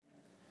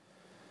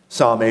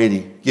Psalm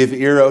 80, give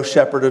ear, O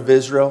shepherd of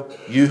Israel,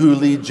 you who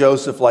lead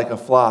Joseph like a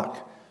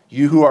flock.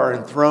 You who are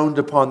enthroned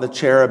upon the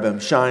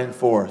cherubim, shine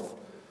forth.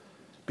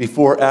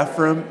 Before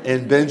Ephraim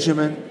and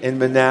Benjamin and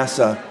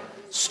Manasseh,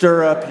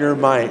 stir up your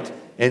might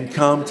and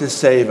come to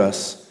save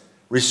us.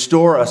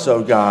 Restore us,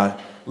 O God.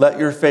 Let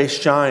your face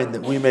shine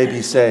that we may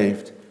be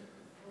saved.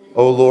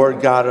 O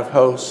Lord God of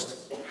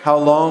hosts, how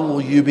long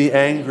will you be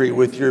angry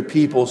with your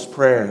people's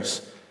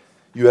prayers?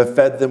 You have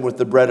fed them with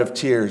the bread of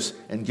tears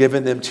and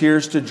given them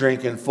tears to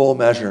drink in full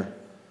measure.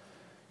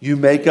 You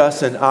make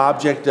us an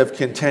object of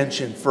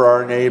contention for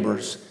our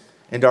neighbors,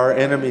 and our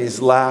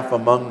enemies laugh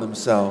among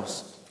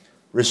themselves.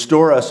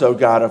 Restore us, O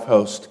God of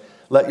hosts.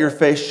 Let your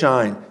face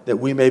shine that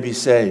we may be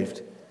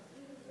saved.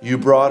 You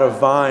brought a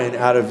vine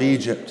out of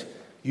Egypt.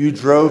 You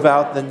drove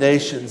out the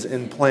nations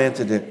and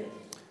planted it.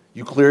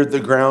 You cleared the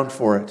ground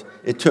for it.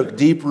 It took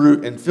deep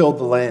root and filled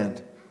the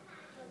land.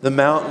 The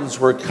mountains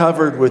were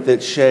covered with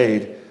its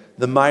shade,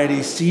 the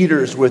mighty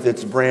cedars with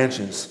its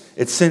branches.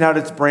 It sent out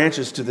its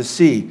branches to the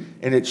sea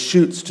and its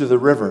shoots to the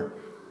river.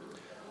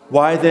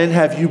 Why then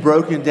have you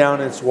broken down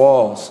its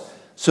walls,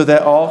 so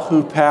that all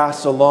who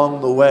pass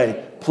along the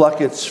way pluck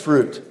its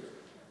fruit?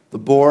 The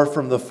boar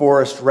from the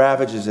forest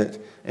ravages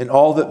it, and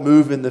all that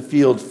move in the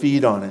field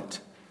feed on it.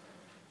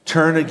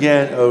 Turn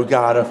again, O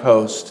God of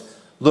hosts.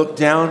 Look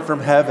down from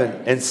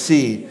heaven and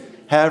see.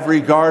 Have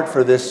regard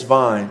for this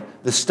vine,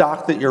 the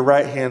stock that your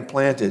right hand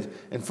planted,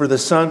 and for the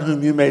son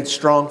whom you made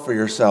strong for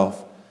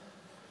yourself.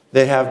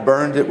 They have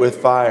burned it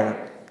with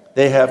fire.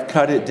 They have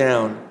cut it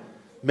down.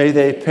 May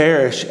they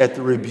perish at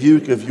the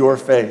rebuke of your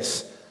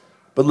face.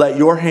 But let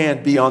your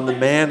hand be on the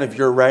man of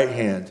your right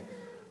hand,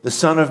 the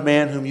Son of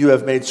Man whom you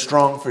have made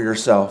strong for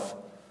yourself.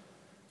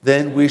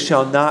 Then we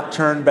shall not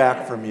turn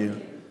back from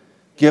you.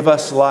 Give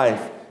us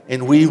life,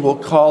 and we will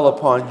call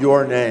upon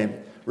your name.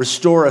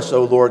 Restore us,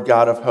 O Lord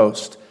God of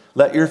hosts.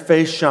 Let your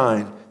face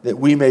shine, that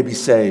we may be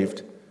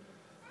saved.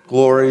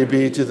 Glory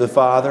be to the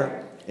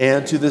Father,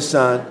 and to the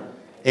Son,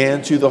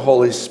 and to the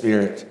Holy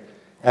Spirit,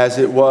 as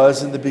it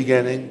was in the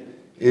beginning,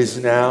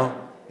 is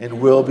now,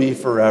 and will be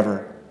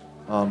forever.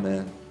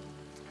 Amen.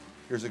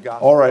 Here's a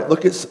gospel. All right,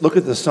 look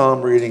at the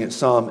psalm reading at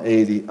Psalm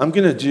 80. I'm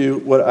going to do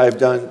what I've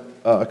done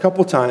a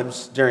couple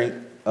times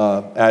during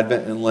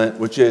Advent and Lent,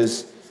 which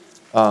is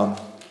talk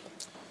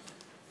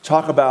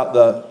about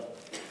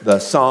the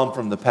psalm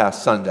from the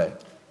past Sunday.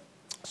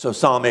 So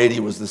Psalm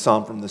 80 was the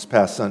psalm from this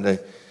past Sunday,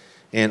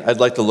 and I'd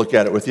like to look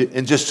at it with you.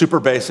 And just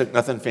super basic,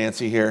 nothing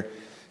fancy here.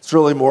 It's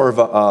really more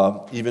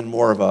of even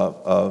more of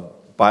a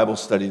Bible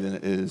study than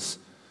it is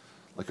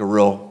like a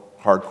real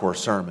hardcore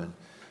sermon.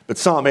 But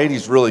Psalm 80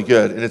 is really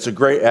good, and it's a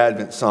great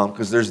Advent psalm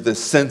because there's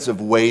this sense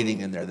of waiting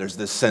in there. There's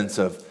this sense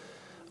of,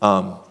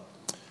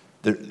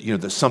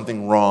 there's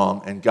something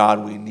wrong, and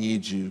God, we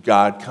need you.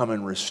 God, come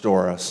and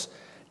restore us.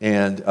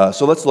 And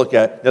so let's look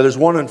at, now there's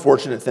one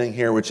unfortunate thing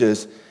here, which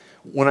is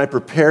when I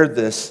prepared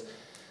this,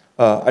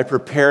 I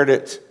prepared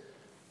it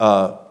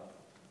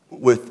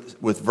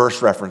with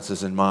verse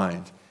references in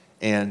mind,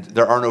 and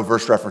there are no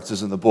verse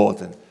references in the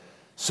bulletin.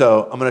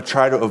 So I'm going to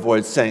try to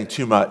avoid saying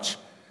too much.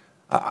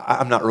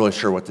 I'm not really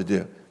sure what to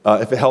do.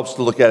 If it helps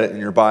to look at it in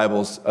your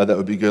Bibles, that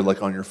would be good,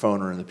 like on your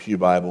phone or in the Pew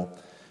Bible.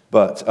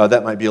 But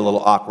that might be a little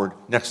awkward.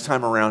 Next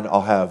time around,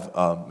 I'll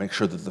have make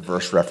sure that the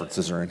verse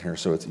references are in here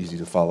so it's easy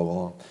to follow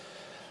along.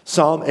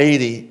 Psalm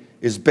 80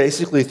 is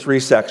basically three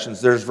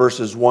sections. There's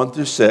verses 1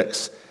 through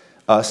 6.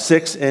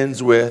 6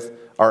 ends with,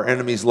 our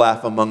enemies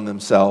laugh among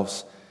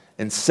themselves.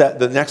 And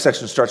the next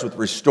section starts with,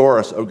 restore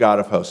us, O God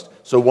of hosts.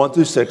 So 1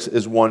 through 6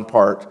 is one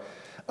part.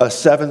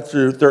 7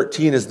 through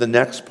 13 is the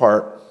next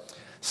part.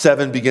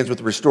 7 begins with,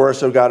 restore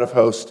us, O God of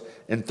hosts.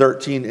 And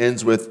 13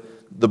 ends with,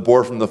 the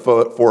boar from the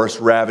forest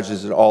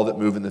ravages it, all that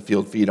move in the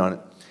field feed on it.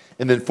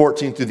 And then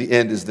 14 through the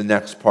end is the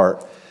next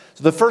part.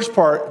 So the first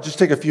part, just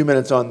take a few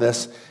minutes on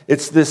this.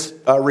 It's this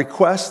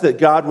request that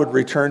God would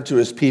return to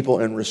his people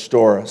and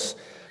restore us.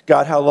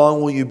 God, how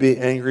long will you be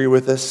angry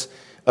with us?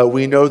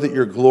 We know that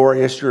you're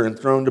glorious. You're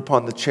enthroned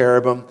upon the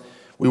cherubim.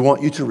 We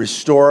want you to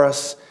restore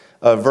us.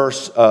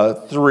 Verse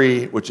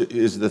 3, which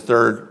is the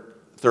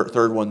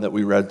third one that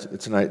we read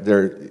tonight.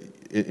 There,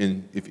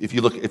 if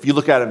you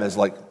look at them as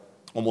like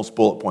almost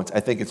bullet points, I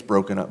think it's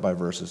broken up by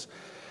verses.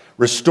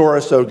 Restore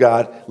us, O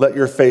God. Let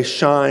your face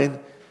shine,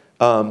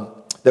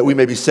 that we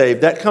may be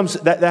saved. That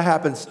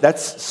happens.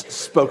 That's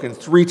spoken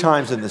 3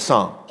 times in the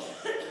psalm.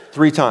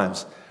 3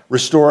 times.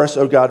 Restore us,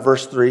 O God,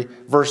 verse 3.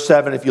 Verse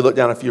 7, if you look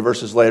down a few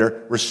verses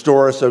later,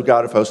 restore us, O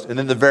God of hosts. And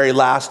then the very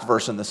last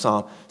verse in the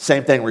psalm,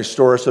 same thing,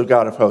 restore us, O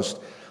God of hosts.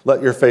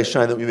 Let your face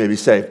shine that we may be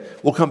saved.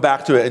 We'll come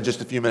back to it in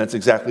just a few minutes,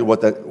 exactly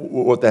what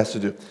that has to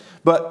do.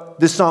 But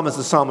this psalm is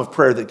the psalm of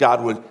prayer that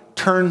God would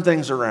turn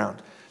things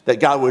around,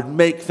 that God would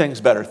make things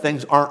better.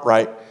 Things aren't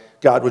right.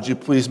 God, would you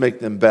please make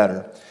them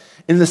better?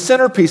 In the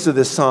centerpiece of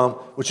this psalm,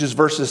 which is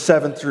verses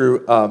 7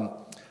 through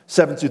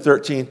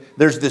 13,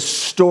 there's this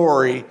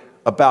story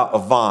about a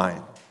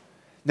vine.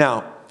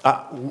 Now,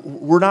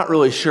 we're not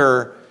really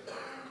sure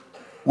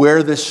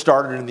where this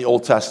started in the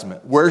Old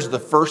Testament. Where's the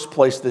first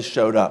place this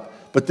showed up?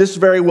 But this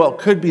very well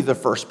could be the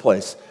first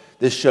place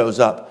this shows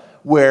up.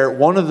 where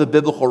one of the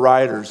biblical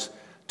writers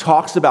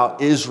talks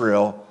about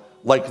Israel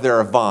like they're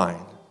a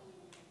vine.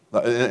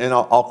 And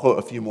I'll quote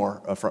a few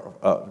more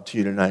to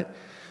you tonight.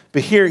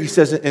 But here he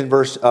says in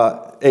verse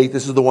 8,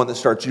 this is the one that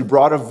starts, you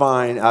brought a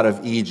vine out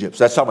of Egypt.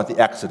 So that's talking about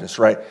the Exodus,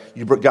 right?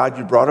 God,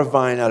 you brought a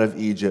vine out of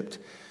Egypt.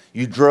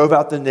 You drove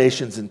out the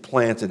nations and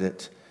planted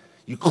it.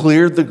 You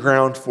cleared the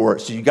ground for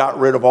it. So you got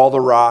rid of all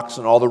the rocks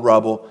and all the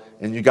rubble,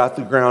 and you got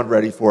the ground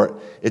ready for it.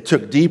 It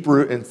took deep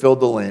root and filled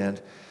the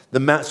land.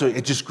 So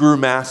it just grew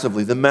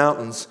massively. The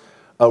mountains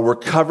were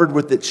covered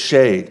with its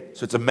shade.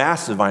 So it's a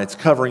massive vine. It's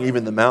covering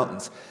even the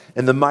mountains.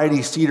 And the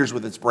mighty cedars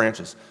with its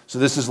branches. So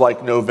this is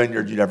like no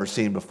vineyard you'd ever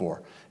seen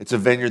before. It's a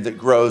vineyard that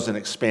grows and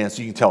expands.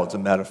 So you can tell it's a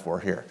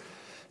metaphor here.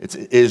 It's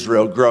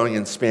Israel growing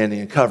and expanding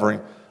and covering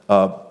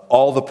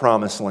all the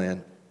promised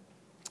land.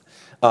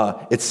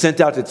 It sent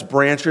out its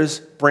branches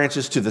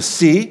to the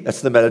sea,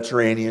 that's the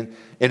Mediterranean,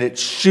 and it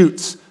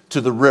shoots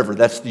to the river,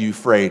 that's the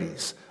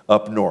Euphrates,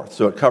 up north.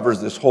 So it covers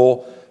this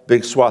whole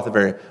big swath of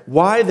area.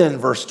 Why then,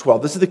 verse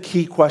 12, this is the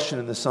key question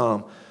in the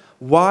psalm,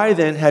 why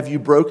then have you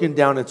broken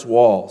down its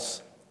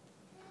walls,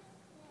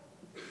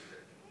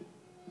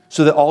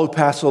 so that all who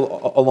pass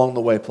along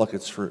the way pluck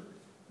its fruit?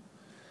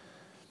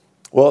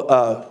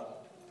 Well,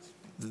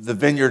 the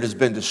vineyard has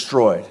been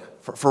destroyed.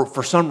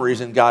 For some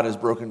reason, God has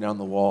broken down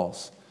the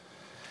walls.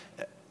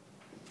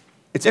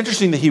 It's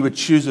interesting that he would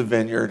choose a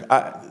vineyard.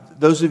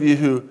 Those of you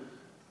who,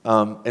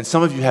 and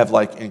some of you have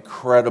like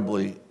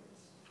incredibly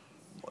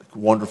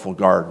wonderful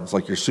gardens,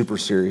 like you're super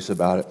serious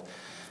about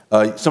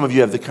it. Some of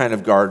you have the kind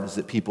of gardens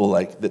that people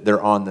like, that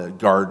they're on the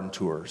garden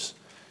tours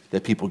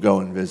that people go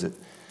and visit.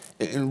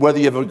 And whether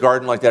you have a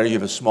garden like that or you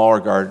have a smaller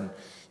garden,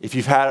 if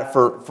you've had it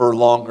for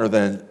longer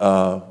than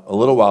a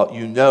little while,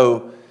 you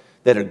know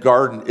that a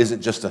garden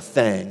isn't just a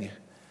thing.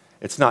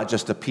 It's not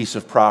just a piece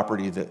of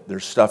property that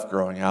there's stuff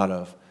growing out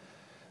of.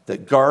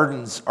 That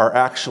gardens are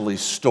actually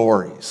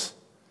stories.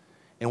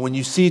 And when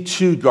you see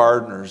two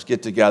gardeners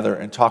get together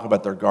and talk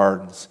about their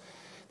gardens,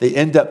 they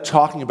end up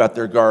talking about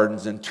their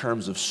gardens in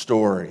terms of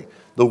story.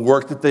 The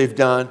work that they've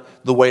done,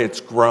 the way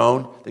it's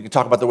grown. They can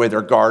talk about the way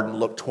their garden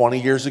looked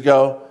 20 years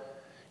ago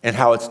and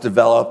how it's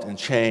developed and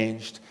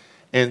changed.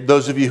 And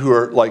those of you who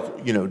are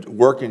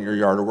work in your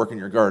yard or work in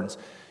your gardens,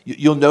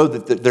 you'll know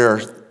that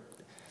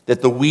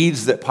the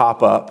weeds that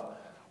pop up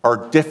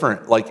are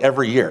different like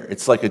every year.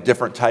 It's like a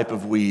different type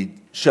of weed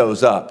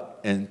shows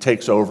up and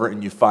takes over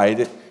and you fight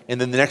it. And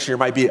then the next year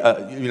might be,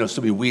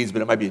 still be weeds,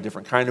 but it might be a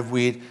different kind of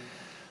weed.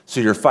 So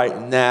you're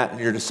fighting that and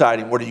you're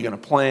deciding what are you going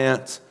to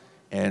plant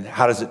and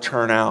how does it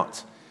turn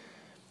out.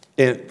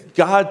 And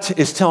God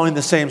is telling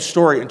the same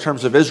story in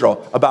terms of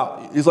Israel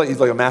about, he's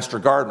like a master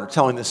gardener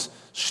telling this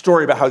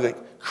story about how they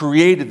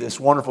created this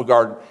wonderful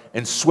garden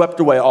and swept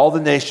away all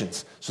the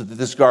nations so that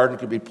this garden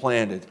could be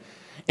planted.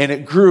 And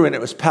it grew and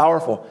it was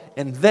powerful.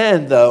 And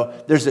then, though,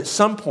 there's at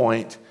some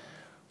point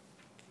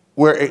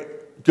where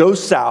it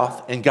goes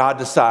south and God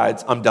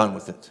decides, I'm done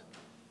with it.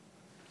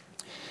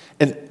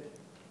 And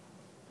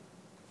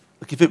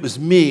like if it was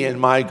me in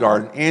my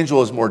garden,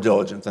 Angela is more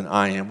diligent than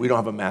I am. We don't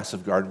have a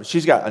massive garden, but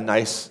she's got a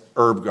nice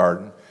herb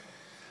garden.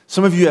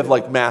 Some of you have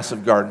like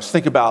massive gardens.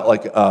 Think about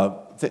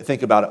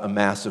a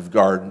massive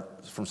garden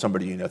from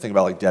somebody you know. Think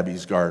about like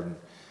Debbie's garden.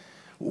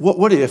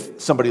 What if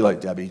somebody like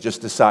Debbie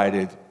just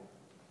decided,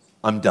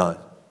 I'm done?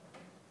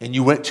 And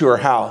you went to her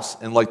house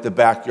and like the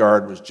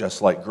backyard was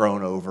just like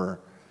grown over.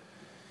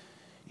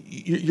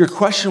 Your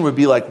question would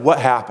be like, what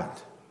happened?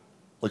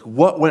 Like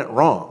what went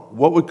wrong?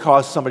 What would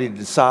cause somebody to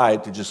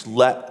decide to just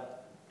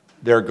let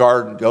their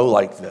garden go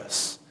like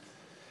this?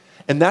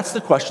 And that's the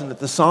question that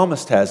the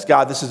psalmist has.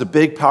 God, this is a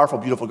big, powerful,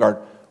 beautiful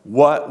garden.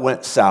 What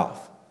went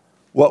south?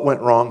 What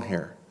went wrong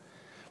here?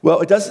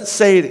 Well, it doesn't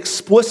say it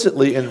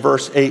explicitly in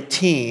verse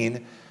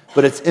 18,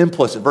 but it's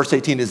implicit. Verse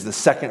 18 is the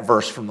second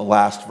verse from the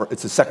last verse.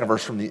 It's the second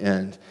verse from the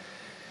end.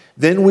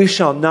 Then we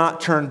shall not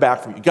turn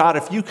back from you. God,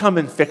 if you come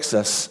and fix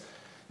us,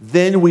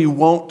 then we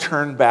won't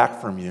turn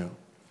back from you.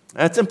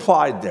 That's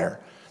implied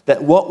there,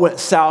 that what went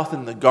south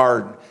in the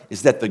garden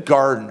is that the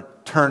garden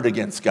turned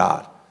against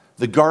God.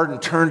 The garden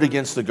turned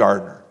against the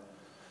gardener.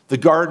 The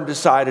garden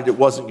decided it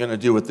wasn't going to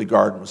do what the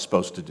garden was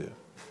supposed to do.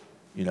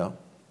 You know,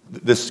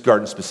 this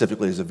garden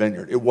specifically is a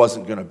vineyard. It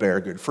wasn't going to bear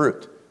good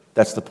fruit.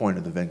 That's the point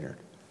of the vineyard.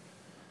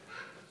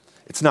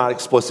 It's not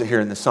explicit here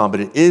in the psalm, but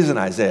it is in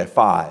Isaiah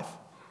 5.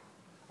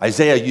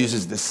 Isaiah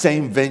uses the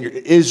same vineyard,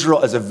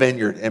 Israel as a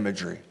vineyard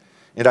imagery.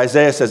 And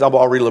Isaiah says, I'll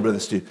read a little bit of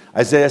this to you.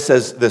 Isaiah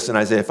says this in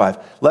Isaiah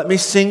 5. Let me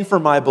sing for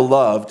my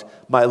beloved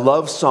my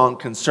love song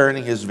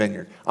concerning his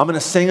vineyard. I'm going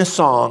to sing a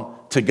song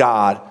to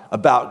God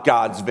about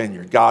God's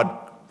vineyard.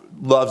 God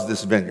loves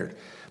this vineyard.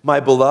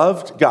 My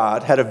beloved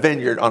God had a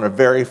vineyard on a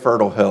very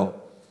fertile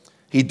hill.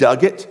 He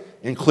dug it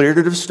and cleared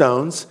it of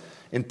stones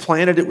and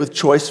planted it with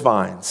choice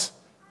vines.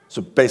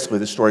 So basically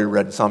the story we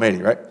read in Psalm 80,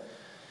 right?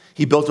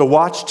 He built a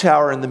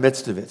watchtower in the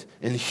midst of it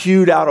and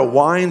hewed out a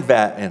wine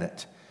vat in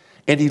it.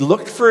 And he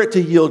looked for it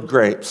to yield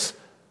grapes,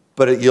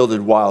 but it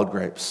yielded wild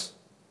grapes.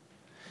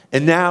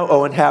 And now,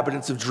 O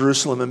inhabitants of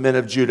Jerusalem and men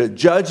of Judah,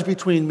 judge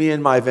between me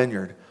and my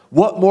vineyard.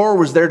 What more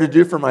was there to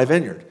do for my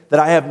vineyard that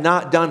I have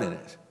not done in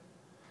it?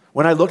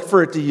 When I looked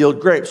for it to yield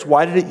grapes,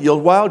 why did it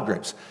yield wild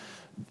grapes?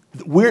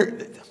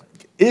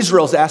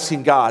 Israel's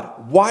asking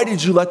God, why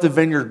did you let the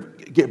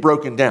vineyard get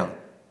broken down?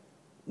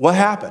 What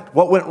happened?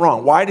 What went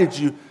wrong? Why did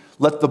you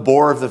let the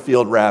boar of the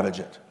field ravage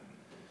it?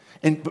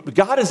 And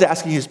God is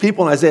asking his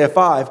people in Isaiah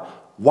 5,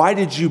 why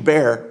did you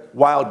bear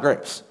wild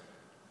grapes?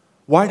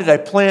 Why did I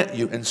plant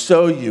you and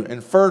sow you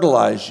and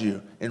fertilize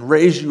you and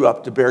raise you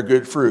up to bear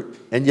good fruit,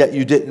 and yet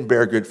you didn't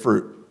bear good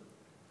fruit?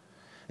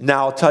 And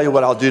now I'll tell you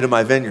what I'll do to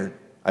my vineyard.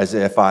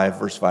 Isaiah 5,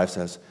 verse 5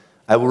 says,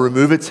 I will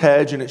remove its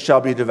hedge and it shall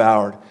be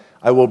devoured.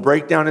 I will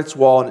break down its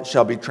wall and it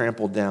shall be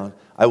trampled down.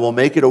 I will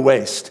make it a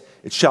waste.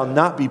 It shall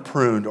not be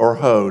pruned or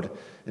hoed,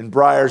 and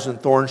briars and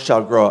thorns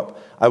shall grow up.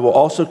 I will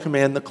also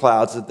command the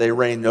clouds that they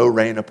rain no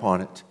rain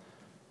upon it.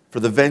 For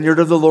the vineyard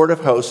of the Lord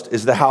of hosts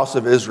is the house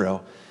of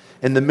Israel,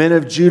 and the men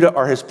of Judah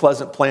are his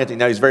pleasant planting.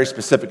 Now he's very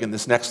specific in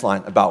this next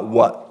line about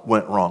what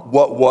went wrong.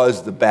 What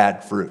was the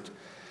bad fruit?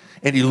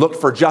 And he looked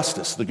for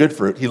justice, the good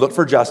fruit. He looked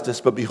for justice,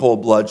 but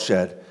behold,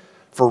 bloodshed.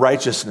 For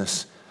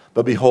righteousness,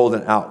 but behold,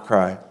 an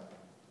outcry.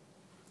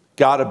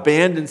 God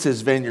abandons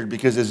his vineyard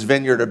because his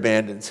vineyard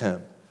abandons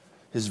him.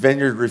 His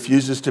vineyard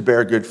refuses to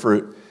bear good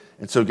fruit,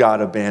 and so God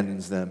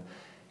abandons them.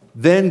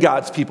 Then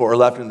God's people are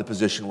left in the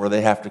position where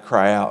they have to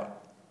cry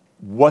out,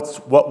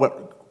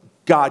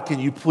 God, can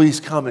you please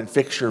come and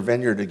fix your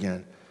vineyard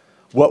again?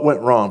 What went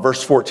wrong?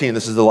 Verse 14,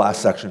 this is the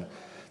last section,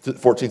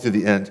 14 through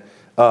the end.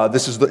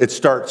 It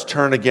starts,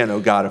 turn again, O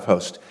God of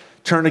hosts.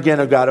 Turn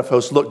again, O God of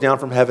hosts, look down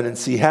from heaven and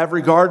see. Have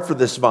regard for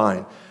this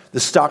vine, the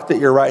stock that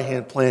your right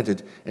hand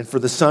planted, and for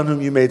the son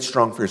whom you made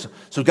strong for yourself.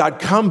 So God,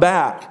 come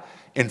back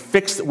and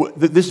fix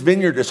this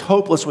vineyard is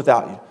hopeless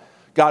without you.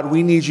 God,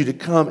 we need you to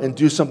come and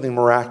do something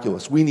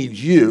miraculous. We need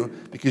you,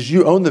 because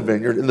you own the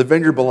vineyard and the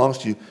vineyard belongs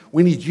to you.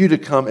 We need you to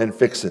come and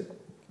fix it.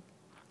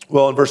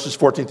 Well, in verses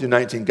 14 through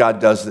 19,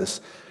 God does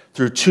this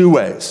through two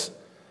ways.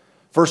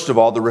 First of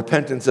all, the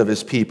repentance of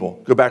his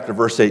people. Go back to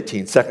verse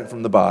 18, second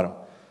from the bottom.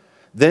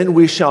 Then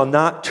we shall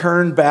not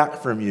turn back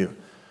from you.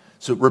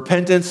 So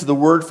repentance, the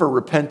word for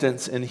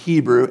repentance in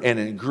Hebrew and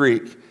in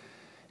Greek,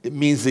 it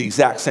means the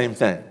exact same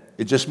thing.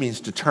 It just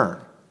means to turn.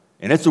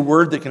 And it's a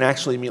word that can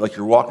actually mean like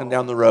you're walking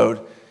down the road,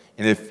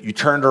 and if you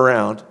turned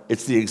around,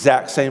 it's the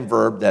exact same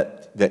verb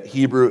that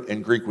Hebrew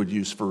and Greek would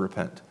use for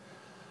repent.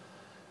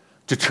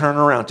 To turn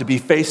around, to be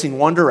facing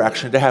one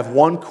direction, to have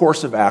one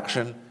course of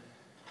action,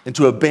 and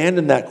to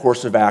abandon that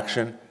course of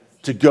action,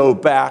 to go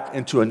back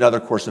into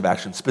another course of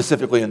action,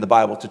 specifically in the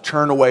Bible, to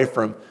turn away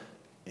from,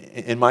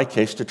 in my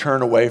case, to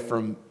turn away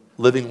from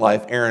living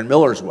life Aaron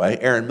Miller's way,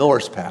 Aaron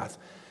Miller's path,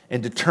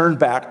 and to turn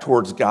back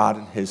towards God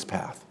and his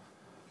path.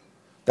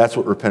 That's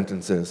what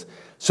repentance is.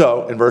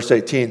 So, in verse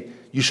 18,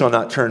 you shall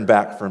not turn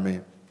back from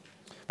me.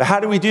 But how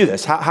do we do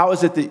this? How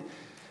is it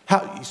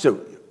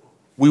so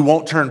we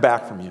won't turn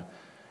back from you?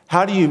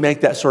 How do you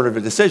make that sort of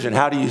a decision?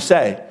 How do you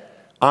say,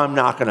 I'm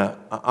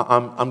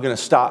going to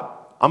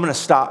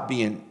stop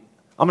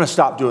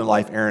doing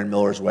life Aaron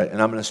Miller's way,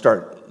 and I'm going to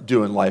start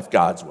doing life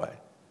God's way?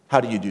 How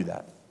do you do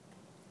that?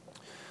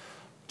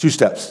 2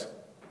 steps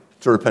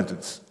to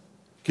repentance.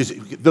 Because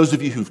those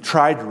of you who've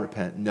tried to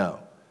repent know.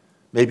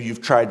 Maybe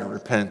you've tried to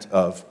repent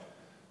of,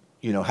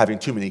 having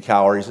too many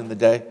calories in the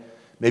day.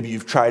 Maybe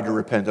you've tried to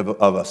repent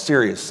of a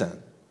serious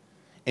sin.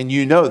 And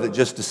you know that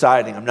just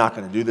deciding, I'm not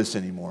going to do this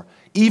anymore.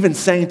 Even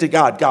saying to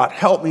God, God,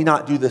 help me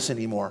not do this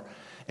anymore.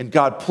 And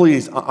God,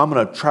 please, I'm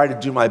going to try to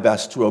do my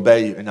best to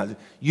obey you. And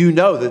you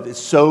know that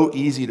it's so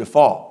easy to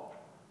fall,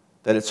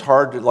 that it's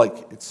hard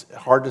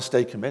to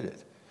stay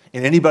committed.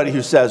 And anybody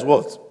who says,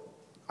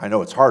 I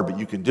know it's hard, but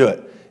you can do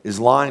it, is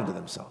lying to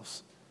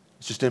themselves.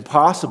 It's just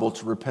impossible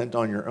to repent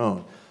on your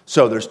own.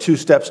 So there's 2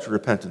 steps to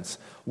repentance.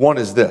 One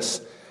is this,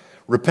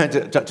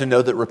 to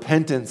know that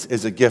repentance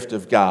is a gift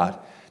of God.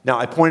 Now,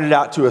 I pointed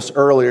out to us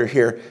earlier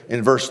here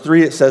in verse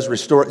 3, it says,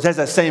 restore. It says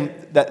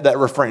that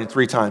refrain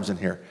 3 times in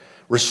here.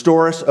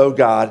 Restore us, O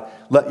God,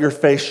 let your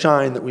face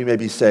shine that we may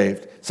be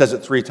saved. It says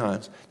it 3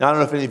 times. Now, I don't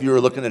know if any of you are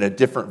looking at a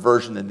different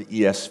version than the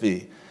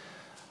ESV.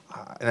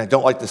 And I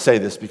don't like to say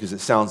this because it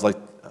sounds like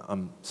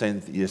I'm saying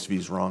that the ESV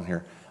is wrong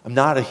here. I'm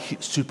not a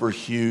super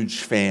huge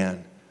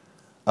fan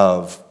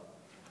of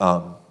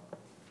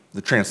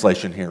the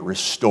translation here,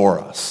 restore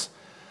us.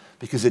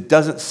 Because it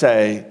doesn't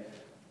say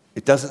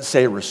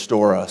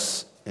restore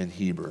us in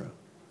Hebrew.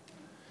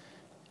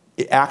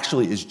 It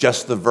actually is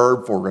just the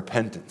verb for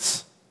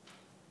repentance.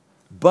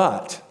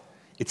 But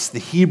it's the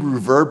Hebrew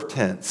verb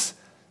tense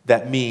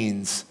that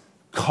means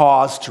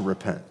cause to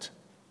repent.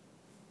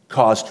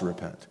 Cause to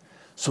repent.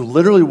 So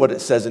literally what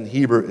it says in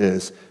Hebrew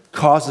is,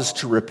 cause us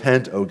to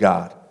repent, O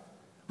God.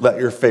 Let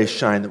your face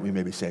shine that we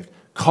may be saved.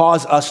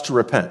 Cause us to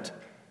repent.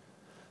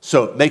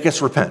 So make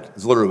us repent,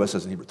 is literally what it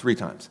says in Hebrew 3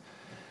 times.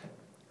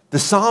 The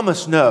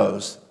psalmist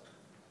knows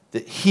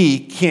that he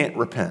can't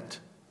repent.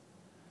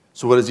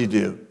 So what does he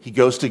do? He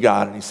goes to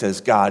God and he says,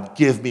 God,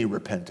 give me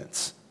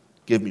repentance.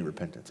 Give me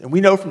repentance. And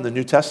we know from the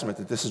New Testament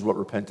that this is what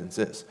repentance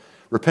is.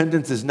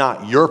 Repentance is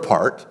not your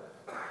part.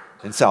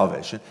 in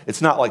salvation.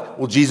 It's not like,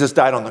 well, Jesus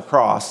died on the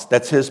cross.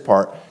 That's his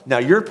part. Now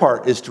your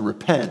part is to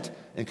repent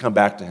and come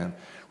back to him.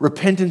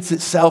 Repentance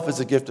itself is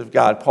a gift of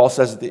God. Paul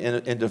says at the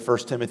end of 1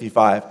 Timothy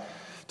 5,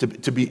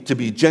 to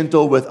be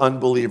gentle with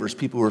unbelievers,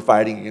 people who are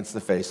fighting against the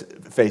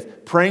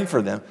faith, praying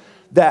for them,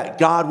 that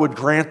God would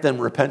grant them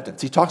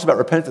repentance. He talks about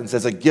repentance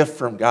as a gift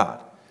from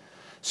God.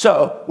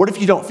 So, what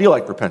if you don't feel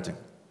like repenting?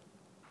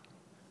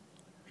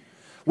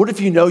 What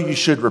if you know you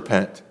should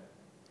repent?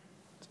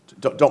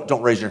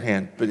 Don't raise your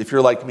hand, but if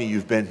you're like me,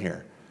 you've been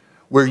here,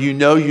 where you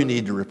know you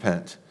need to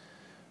repent,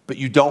 but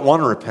you don't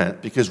want to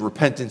repent because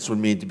repentance would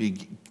mean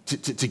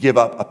to give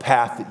up a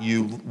path that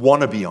you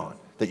want to be on,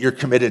 that you're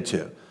committed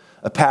to,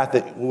 a path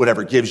that,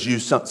 whatever, gives you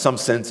some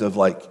sense of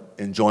like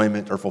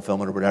enjoyment or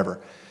fulfillment or whatever.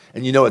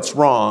 And you know it's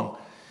wrong,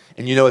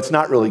 and you know it's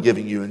not really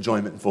giving you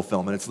enjoyment and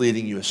fulfillment. It's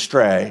leading you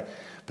astray,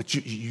 but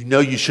you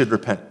know you should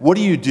repent. What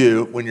do you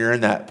do when you're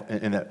in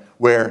that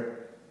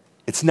where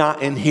it's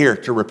not in here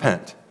to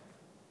repent?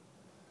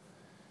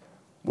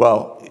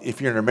 Well,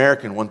 if you're an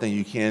American, one thing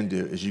you can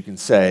do is you can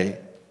say,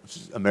 which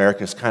is,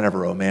 America's kind of a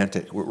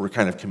romantic, we're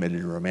kind of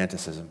committed to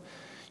romanticism.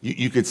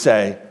 You could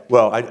say,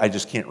 well, I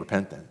just can't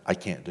repent then. I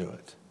can't do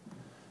it.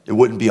 It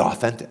wouldn't be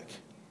authentic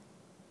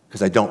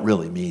because I don't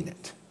really mean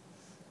it.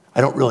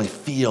 I don't really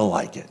feel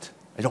like it.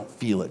 I don't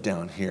feel it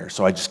down here,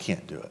 so I just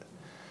can't do it.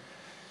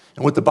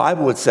 And what the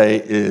Bible would say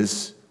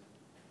is,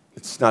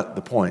 it's not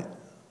the point.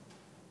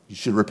 You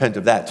should repent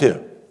of that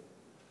too.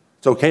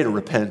 It's okay to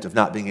repent of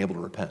not being able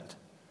to repent.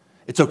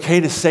 It's okay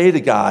to say to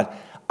God,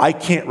 I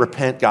can't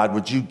repent, God,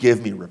 would you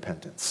give me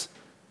repentance?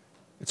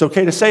 It's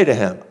okay to say to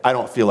him, I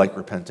don't feel like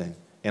repenting,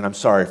 and I'm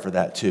sorry for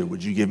that too.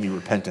 Would you give me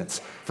repentance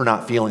for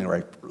not feeling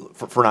right,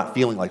 for not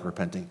feeling like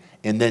repenting,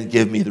 and then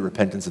give me the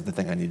repentance of the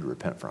thing I need to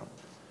repent from?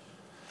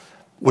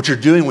 What you're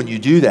doing when you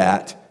do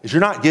that is you're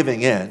not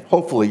giving in.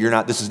 Hopefully you're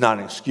not, this is not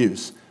an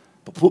excuse.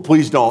 But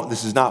please don't,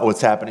 this is not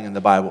what's happening in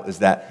the Bible, is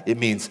that it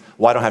means,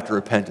 well, I don't have to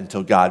repent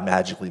until God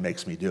magically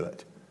makes me do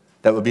it.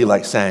 That would be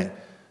like saying,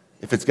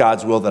 if it's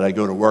God's will that I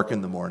go to work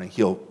in the morning,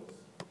 he'll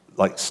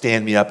like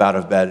stand me up out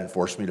of bed and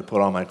force me to put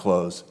on my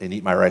clothes and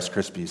eat my Rice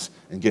Krispies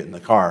and get in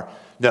the car.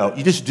 No,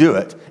 you just do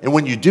it. And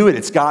when you do it,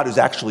 it's God who's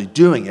actually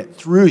doing it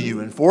through you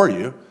and for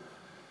you.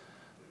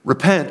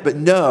 Repent, but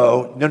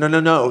no,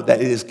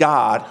 that it is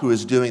God who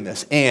is doing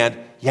this. And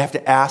you have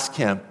to ask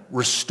him,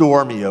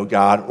 restore me, O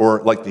God,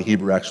 or like the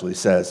Hebrew actually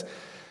says,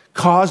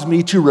 cause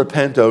me to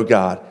repent, O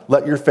God.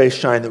 Let your face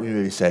shine that we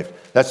may be saved.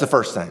 That's the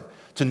first thing,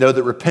 to know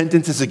that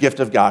repentance is a gift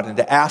of God and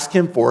to ask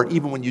him for it,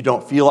 even when you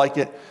don't feel like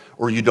it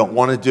or you don't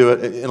want to do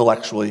it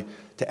intellectually,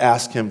 to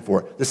ask him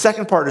for it. The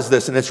second part is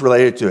this, and it's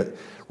related to it.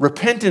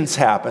 Repentance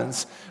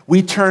happens,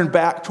 we turn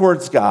back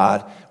towards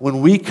God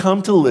when we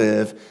come to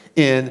live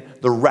in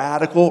the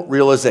radical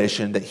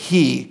realization that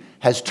he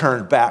has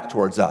turned back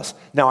towards us.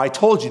 Now, I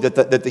told you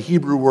that the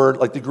Hebrew word,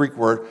 like the Greek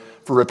word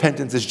for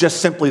repentance, is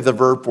just simply the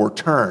verb for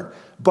turn.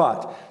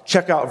 But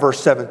check out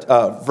verse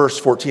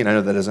 14. I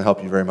know that doesn't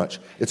help you very much.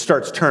 It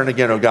starts, turn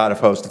again, O God of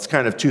hosts. It's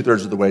kind of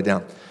 2/3 of the way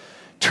down.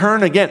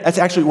 Turn again. That's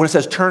actually, when it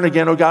says turn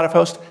again, O God of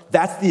hosts,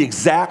 that's the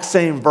exact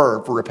same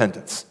verb for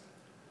repentance.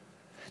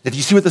 If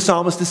you see what the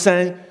psalmist is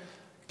saying,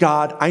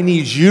 God, I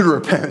need you to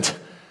repent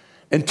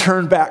and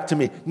turn back to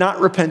me. Not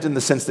repent in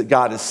the sense that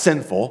God is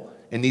sinful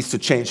and needs to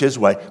change his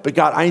way, but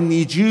God, I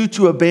need you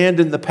to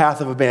abandon the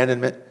path of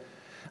abandonment.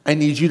 I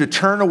need you to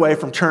turn away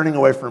from turning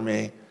away from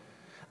me.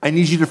 I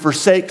need you to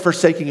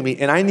forsaking me,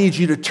 and I need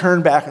you to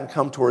turn back and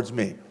come towards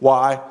me.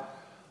 Why?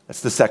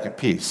 That's the second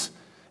piece,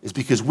 is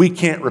because we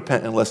can't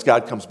repent unless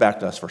God comes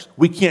back to us first.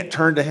 We can't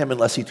turn to him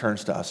unless he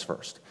turns to us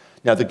first.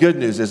 Now, the good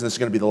news is, and this is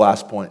going to be the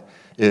last point,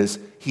 is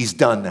he's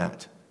done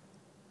that.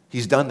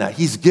 He's done that.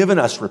 He's given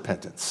us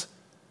repentance.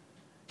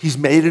 He's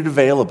made it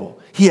available.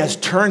 He has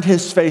turned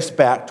his face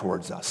back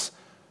towards us.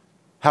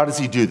 How does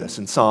he do this?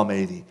 In Psalm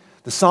 80.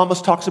 The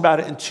psalmist talks about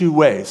it in two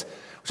ways.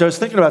 So I was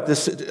thinking about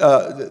this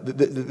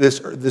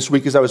this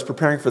week as I was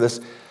preparing for this.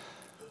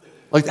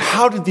 Like,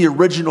 how did the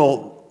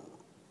original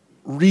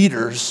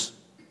readers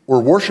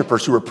or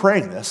worshipers who were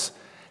praying this,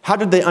 how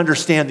did they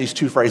understand these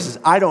two phrases?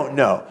 I don't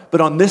know.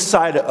 But on this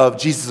side of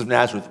Jesus of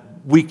Nazareth,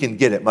 we can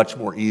get it much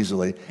more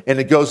easily. And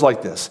it goes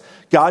like this.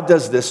 God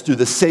does this through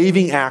the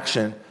saving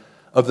action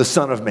of the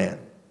Son of Man.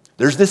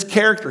 There's this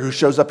character who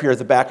shows up here at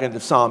the back end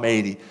of Psalm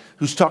 80,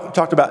 who's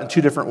talked about in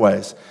two different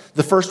ways.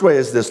 The first way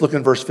is this. Look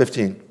in verse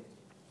 15.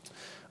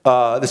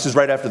 This is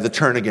right after the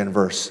turn again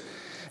verse.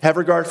 Have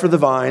regard for the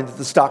vine,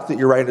 the stock that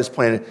your right has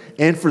planted,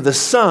 and for the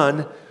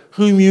son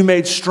whom you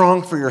made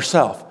strong for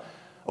yourself.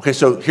 Okay,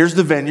 so here's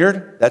the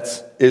vineyard,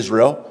 that's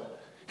Israel.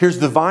 Here's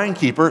the vine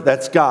keeper,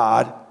 that's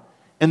God.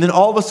 And then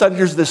all of a sudden,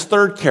 here's this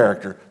third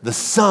character, the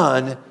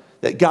son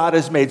that God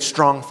has made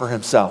strong for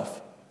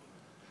himself.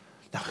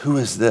 Now, who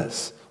is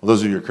this? Well,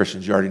 those of you who are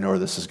Christians, you already know where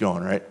this is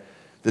going, right?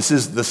 This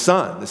is the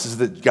Son. This is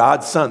the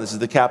God's Son. This is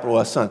the capital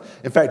S Son.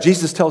 In fact,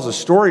 Jesus tells a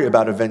story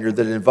about a vineyard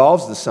that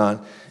involves the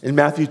Son. In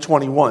Matthew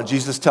 21,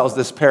 Jesus tells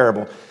this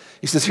parable.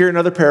 He says, here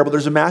another parable.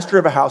 There's a master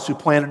of a house who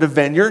planted a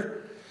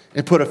vineyard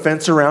and put a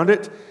fence around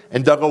it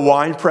and dug a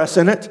wine press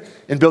in it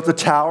and built a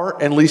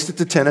tower and leased it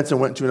to tenants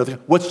and went into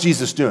another. What's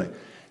Jesus doing?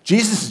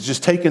 Jesus is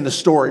just taking the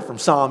story from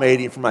Psalm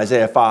 80 and from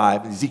Isaiah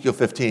 5 and Ezekiel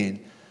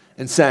 15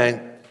 and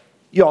saying,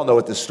 you all know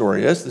what this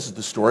story is. This is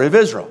the story of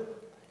Israel.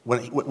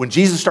 When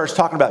Jesus starts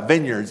talking about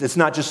vineyards, it's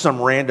not just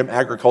some random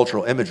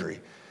agricultural imagery.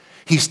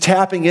 He's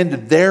tapping into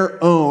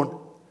their own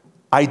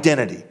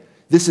identity.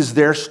 This is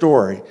their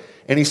story.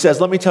 And he says,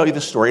 let me tell you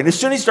the story. And as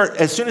soon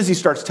as he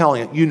starts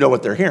telling it, you know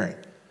what they're hearing.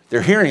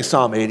 They're hearing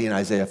Psalm 80 and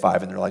Isaiah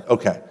 5, and they're like,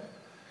 okay,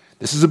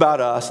 this is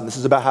about us, and this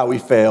is about how we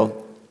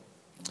failed.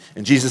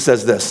 And Jesus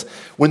says this,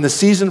 when the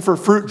season for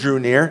fruit drew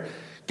near,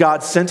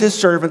 God sent his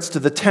servants to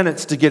the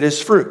tenants to get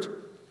his fruit.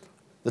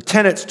 The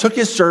tenants took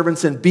his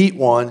servants and beat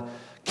one,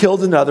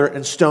 killed another,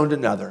 and stoned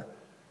another.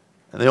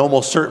 And they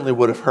almost certainly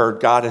would have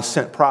heard God has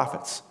sent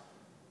prophets.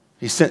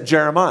 He sent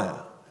Jeremiah,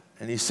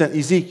 and he sent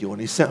Ezekiel,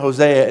 and he sent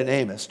Hosea and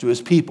Amos to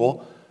his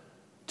people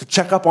to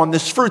check up on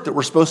this fruit that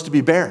we're supposed to be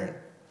bearing.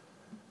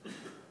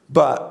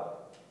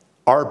 But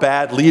our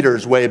bad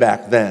leaders way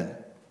back then,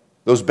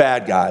 those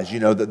bad guys,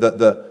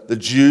 the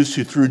Jews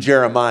who threw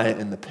Jeremiah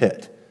in the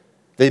pit,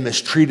 they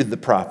mistreated the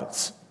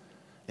prophets.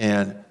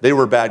 And they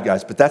were bad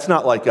guys, but that's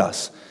not like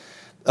us.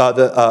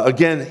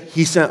 Again,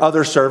 he sent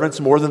other servants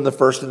more than the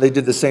first, and they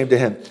did the same to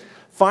him.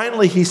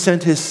 Finally, he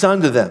sent his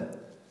son to them,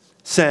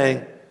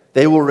 saying,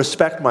 they will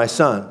respect my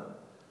son.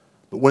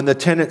 But when the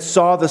tenants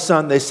saw the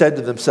son, they said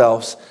to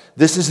themselves,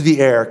 this is the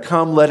heir.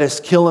 Come, let us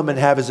kill him and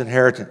have his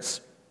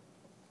inheritance.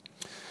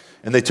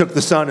 And they took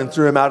the son and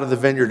threw him out of the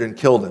vineyard and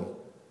killed him.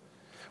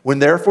 When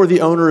therefore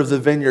the owner of the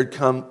vineyard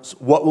comes,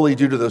 what will he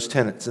do to those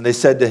tenants? And they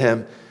said to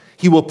him,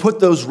 he will put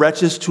those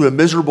wretches to a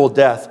miserable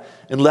death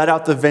and let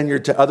out the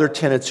vineyard to other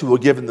tenants who will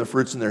give him the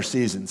fruits in their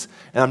seasons.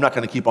 And I'm not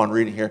going to keep on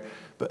reading here,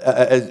 but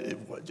it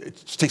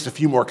just takes a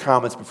few more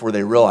comments before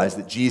they realize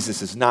that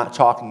Jesus is not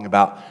talking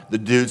about the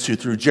dudes who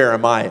threw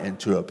Jeremiah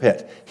into a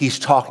pit. He's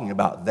talking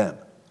about them.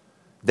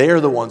 They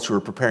are the ones who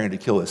are preparing to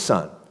kill his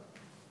son.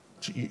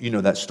 You know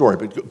that story,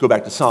 but go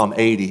back to Psalm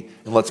 80,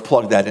 and let's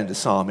plug that into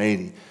Psalm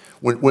 80.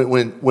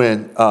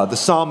 When the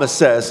psalmist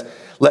says,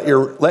 let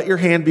your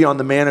hand be on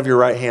the man of your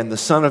right hand, the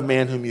son of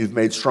man whom you've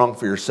made strong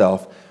for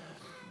yourself.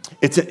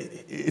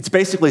 It's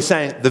basically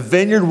saying the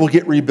vineyard will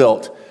get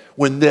rebuilt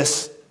when the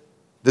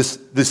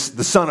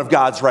son of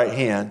God's right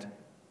hand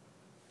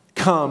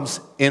comes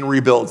and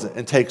rebuilds it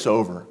and takes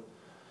over.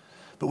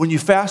 But when you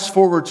fast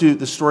forward to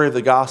the story of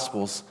the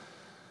Gospels,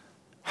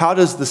 how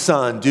does the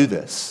son do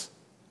this?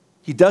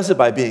 He does it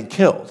by being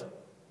killed.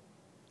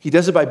 He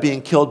does it by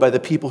being killed by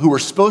the people who were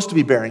supposed to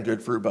be bearing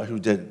good fruit, but who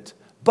didn't.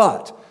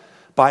 But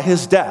by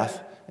his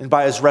death and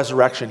by his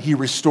resurrection, he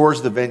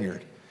restores the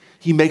vineyard.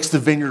 He makes the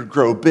vineyard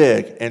grow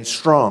big and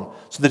strong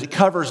so that it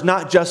covers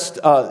not just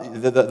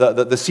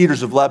the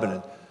cedars of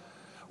Lebanon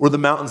or the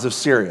mountains of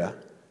Syria.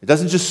 It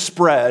doesn't just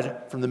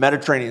spread from the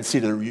Mediterranean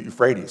Sea to the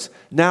Euphrates.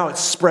 Now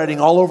it's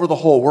spreading all over the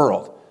whole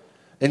world.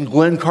 In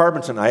Glen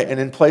Carbontonite and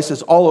in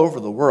places all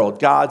over the world,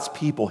 God's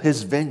people,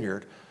 his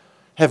vineyard,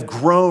 have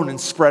grown and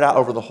spread out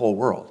over the whole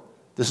world.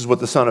 This is what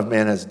the Son of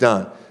Man has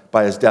done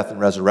by his death and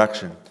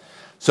resurrection.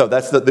 So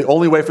that's the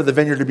only way for the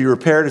vineyard to be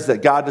repaired is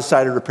that God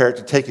decided to repair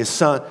it,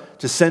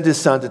 to send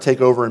his son to take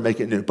over and make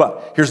it new.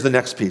 But here's the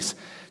next piece.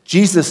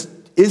 Jesus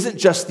isn't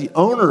just the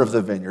owner of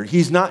the vineyard.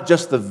 He's not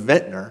just the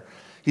vintner.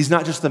 He's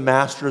not just the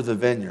master of the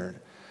vineyard.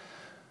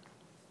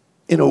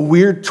 In a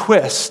weird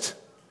twist,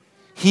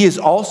 he is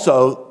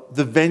also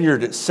the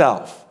vineyard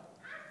itself.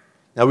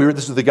 Now,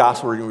 this is the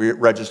gospel we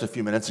read just a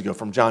few minutes ago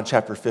from John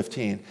chapter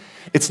 15.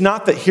 It's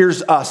not that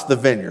here's us, the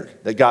vineyard,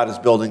 that God is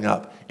building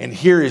up, and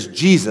here is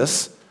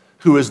Jesus,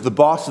 who is the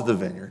boss of the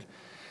vineyard.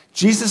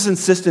 Jesus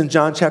insists in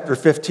John chapter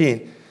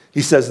 15,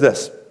 he says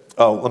this.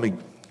 I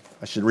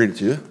should read it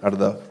to you out of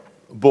the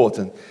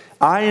bulletin.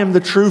 I am the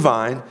true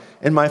vine,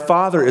 and my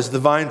Father is the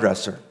vine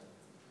dresser.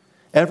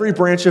 Every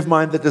branch of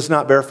mine that does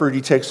not bear fruit,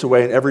 he takes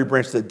away, and every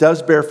branch that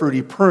does bear fruit,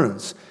 he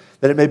prunes,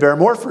 that it may bear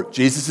more fruit.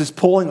 Jesus is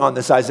pulling on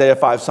this Isaiah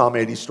 5, Psalm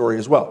 80 story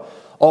as well.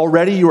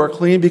 Already you are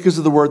clean because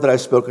of the word that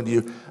I've spoken to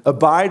you.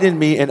 Abide in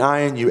me and I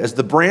in you. As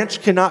the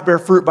branch cannot bear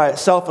fruit by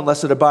itself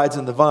unless it abides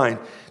in the vine,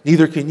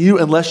 neither can you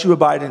unless you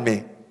abide in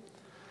me.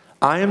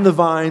 I am the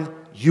vine,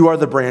 you are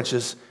the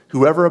branches.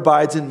 Whoever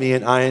abides in me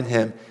and I in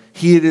him,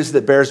 he it is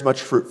that bears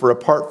much fruit, for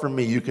apart from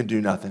me you can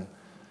do nothing.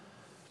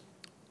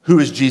 Who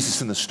is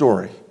Jesus in the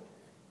story?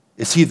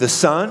 Is he the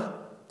son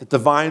that the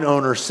vine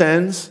owner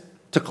sends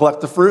to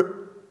collect the fruit?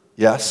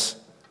 Yes.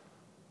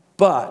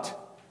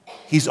 But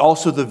he's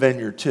also the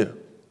vineyard too.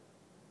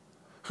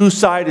 Whose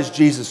side is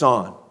Jesus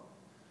on?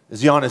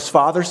 Is he on his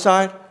Father's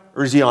side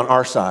or is he on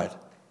our side?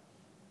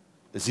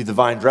 Is he the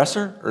vine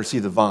dresser or is he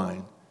the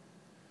vine?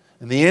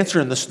 And the answer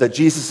in this that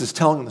Jesus is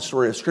telling in the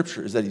story of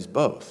Scripture is that he's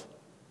both.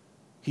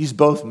 He's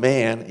both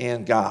man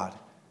and God.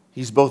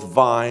 He's both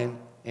vine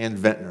and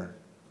vintner.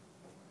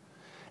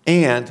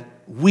 And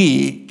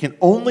we can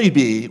only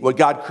be what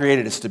God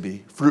created us to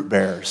be, fruit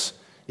bearers,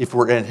 if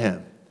we're in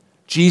him.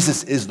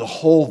 Jesus is the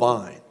whole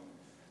vine.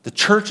 The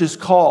church is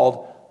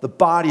called the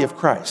body of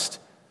Christ.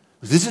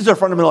 This is our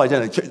fundamental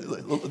identity.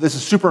 This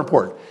is super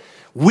important.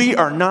 We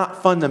are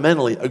not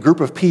fundamentally a group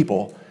of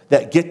people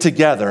that get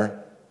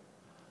together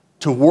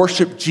to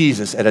worship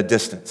Jesus at a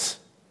distance.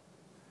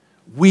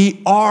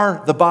 We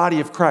are the body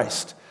of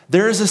Christ.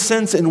 There is a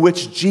sense in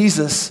which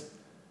Jesus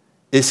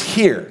is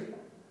here.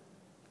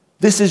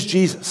 This is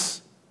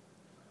Jesus.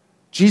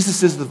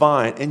 Jesus is the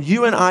vine, and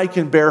you and I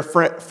can bear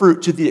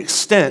fruit to the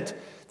extent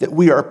that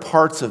we are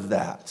parts of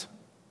that.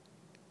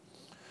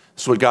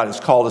 This is what God has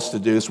called us to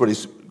do. This is what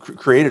He's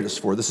created us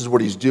for. This is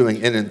what He's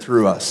doing in and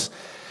through us.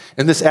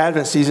 In this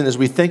Advent season, as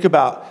we think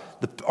about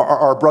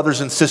our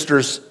brothers and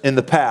sisters in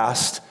the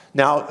past,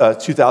 now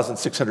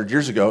 2,600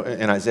 years ago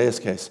in Isaiah's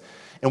case,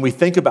 and we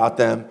think about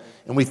them,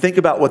 and we think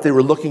about what they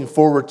were looking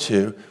forward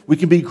to, we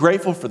can be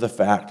grateful for the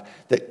fact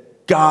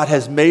that God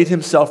has made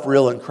Himself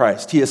real in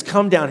Christ. He has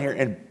come down here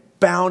and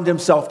bound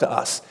Himself to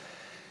us.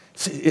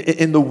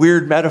 In the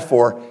weird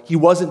metaphor, He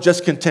wasn't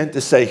just content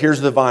to say,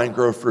 here's the vine,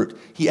 grow fruit.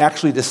 He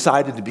actually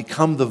decided to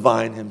become the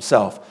vine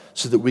Himself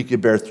so that we could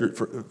bear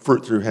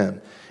fruit through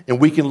Him. And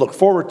we can look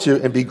forward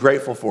to and be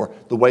grateful for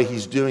the way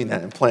He's doing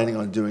that and planning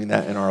on doing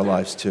that in our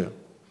lives too.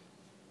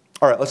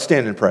 All right, let's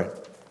stand and pray.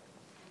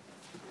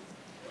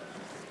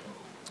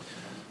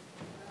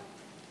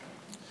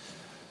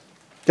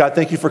 God,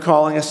 thank You for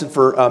calling us and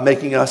for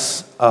making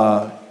us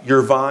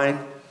Your vine.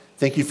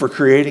 Thank You for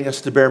creating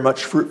us to bear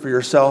much fruit for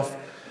Yourself.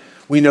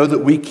 We know that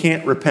we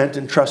can't repent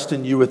and trust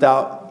in You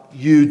without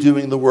You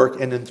doing the work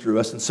in and through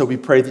us. And so we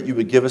pray that You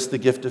would give us the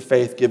gift of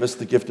faith, give us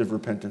the gift of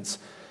repentance,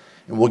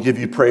 and we'll give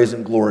You praise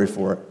and glory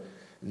for it.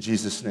 In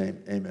Jesus'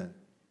 name, amen.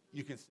 You can